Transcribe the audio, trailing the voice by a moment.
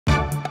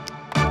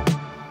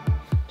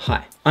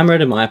Hi, I'm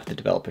Reto Meier for the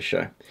Developer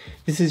Show.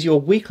 This is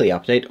your weekly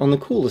update on the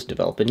coolest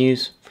developer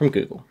news from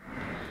Google.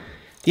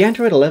 The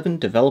Android 11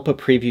 Developer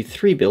Preview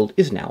 3 build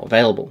is now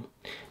available.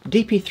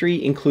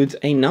 DP3 includes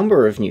a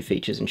number of new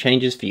features and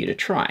changes for you to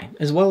try,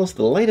 as well as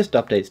the latest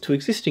updates to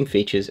existing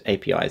features,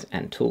 APIs,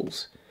 and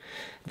tools.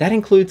 That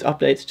includes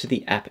updates to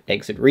the App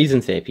Exit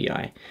Reasons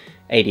API,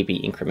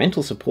 ADB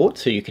incremental support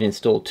so you can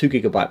install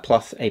 2GB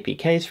plus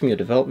APKs from your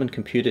development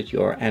computer to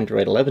your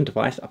Android 11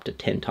 device up to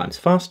 10 times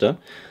faster,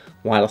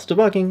 wireless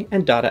debugging,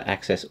 and data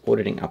access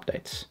auditing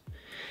updates.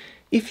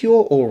 If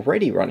you're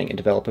already running a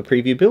developer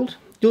preview build,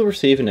 you'll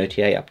receive an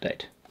OTA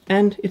update,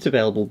 and it's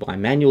available by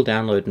manual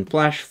download and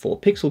flash for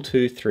Pixel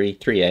 2, 3,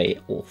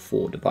 3a, or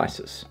 4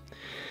 devices.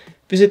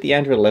 Visit the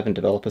Android 11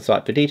 developer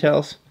site for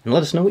details, and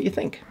let us know what you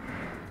think.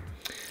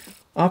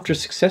 After a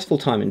successful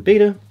time in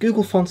beta,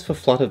 Google Fonts for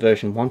Flutter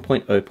version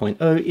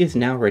 1.0.0 is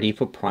now ready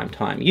for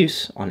prime-time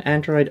use on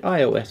Android,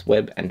 iOS,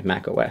 web, and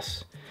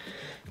macOS.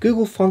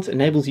 Google Fonts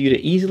enables you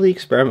to easily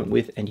experiment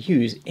with and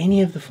use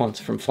any of the fonts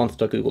from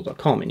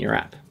fonts.google.com in your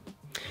app.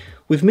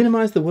 We've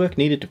minimized the work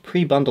needed to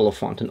pre-bundle a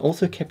font and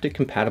also kept it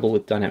compatible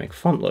with dynamic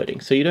font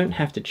loading, so you don't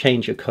have to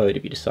change your code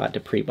if you decide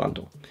to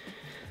pre-bundle.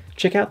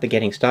 Check out the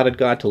Getting Started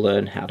guide to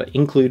learn how to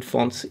include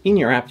fonts in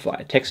your app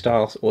via text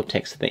styles or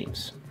text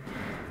themes.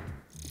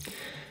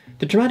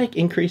 The dramatic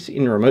increase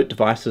in remote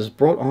devices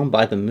brought on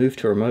by the move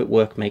to remote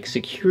work makes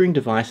securing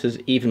devices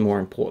even more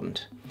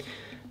important.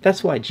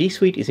 That's why G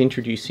Suite is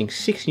introducing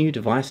 6 new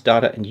device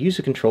data and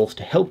user controls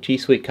to help G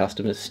Suite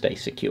customers stay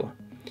secure.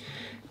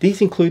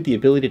 These include the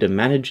ability to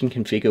manage and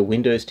configure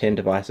Windows 10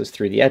 devices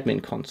through the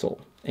admin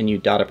console, a new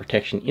Data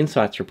Protection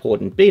Insights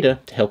report in beta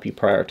to help you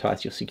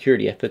prioritize your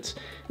security efforts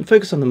and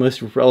focus on the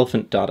most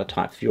relevant data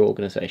types for your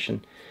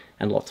organization,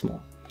 and lots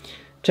more.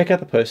 Check out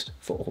the post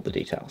for all the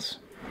details.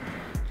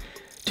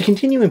 To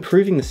continue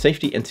improving the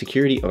safety and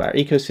security of our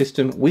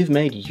ecosystem, we've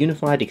made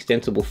Unified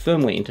Extensible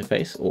Firmware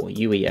Interface, or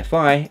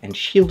UEFI, and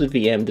Shielded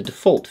VM the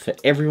default for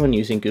everyone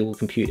using Google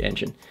Compute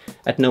Engine,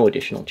 at no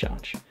additional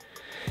charge.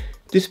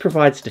 This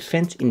provides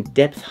defense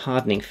in-depth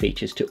hardening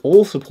features to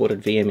all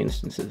supported VM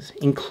instances,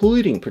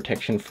 including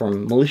protection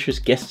from malicious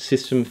guest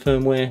system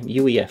firmware,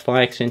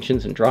 UEFI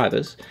extensions and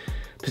drivers,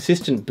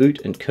 persistent boot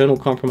and kernel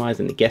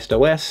compromise in the guest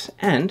OS,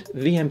 and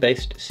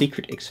VM-based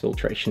secret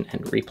exfiltration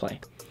and replay.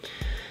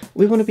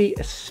 We want to be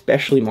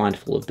especially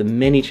mindful of the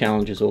many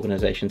challenges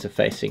organizations are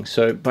facing,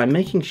 so by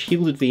making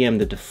Shielded VM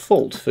the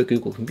default for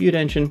Google Compute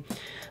Engine,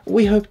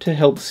 we hope to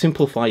help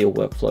simplify your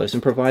workflows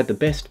and provide the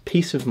best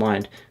peace of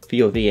mind for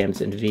your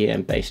VMs and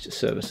VM-based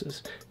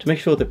services to make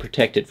sure they're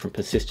protected from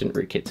persistent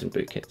rootkits and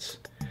bootkits.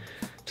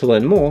 To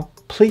learn more,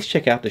 please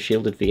check out the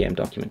Shielded VM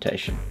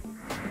documentation.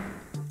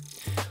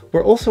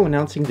 We're also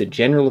announcing the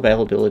general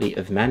availability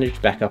of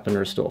Managed Backup and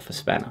Restore for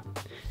Spanner.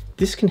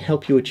 This can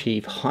help you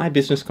achieve high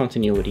business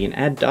continuity and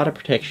add data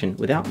protection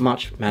without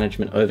much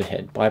management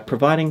overhead by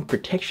providing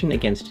protection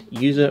against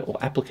user or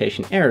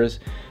application errors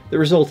that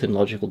result in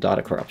logical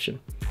data corruption.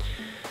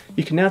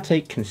 You can now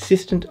take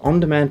consistent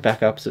on-demand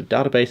backups of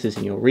databases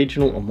in your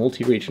regional or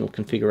multi-regional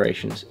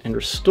configurations and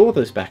restore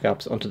those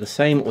backups onto the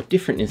same or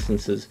different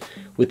instances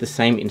with the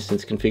same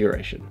instance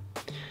configuration.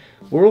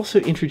 We're also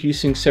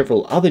introducing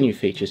several other new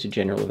features to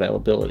general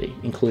availability,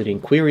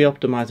 including Query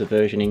Optimizer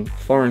versioning,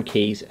 foreign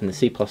keys, and the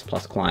C++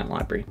 client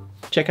library.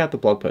 Check out the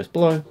blog post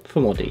below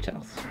for more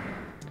details.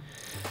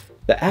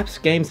 The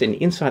Apps, Games, and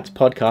Insights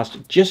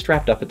podcast just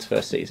wrapped up its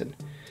first season.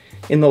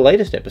 In the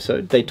latest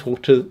episode, they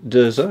talked to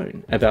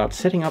DAZN about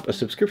setting up a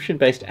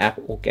subscription-based app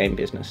or game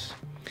business.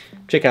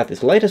 Check out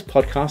this latest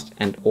podcast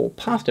and all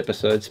past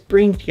episodes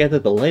bring together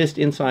the latest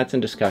insights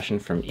and discussion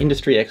from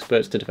industry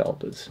experts to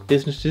developers,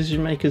 business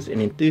decision makers,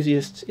 and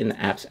enthusiasts in the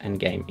apps and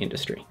game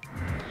industry.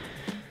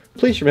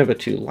 Please remember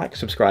to like,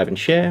 subscribe, and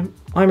share.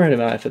 I'm Reto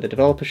Meier for the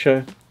Developer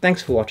Show.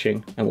 Thanks for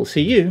watching, and we'll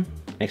see you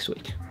next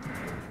week.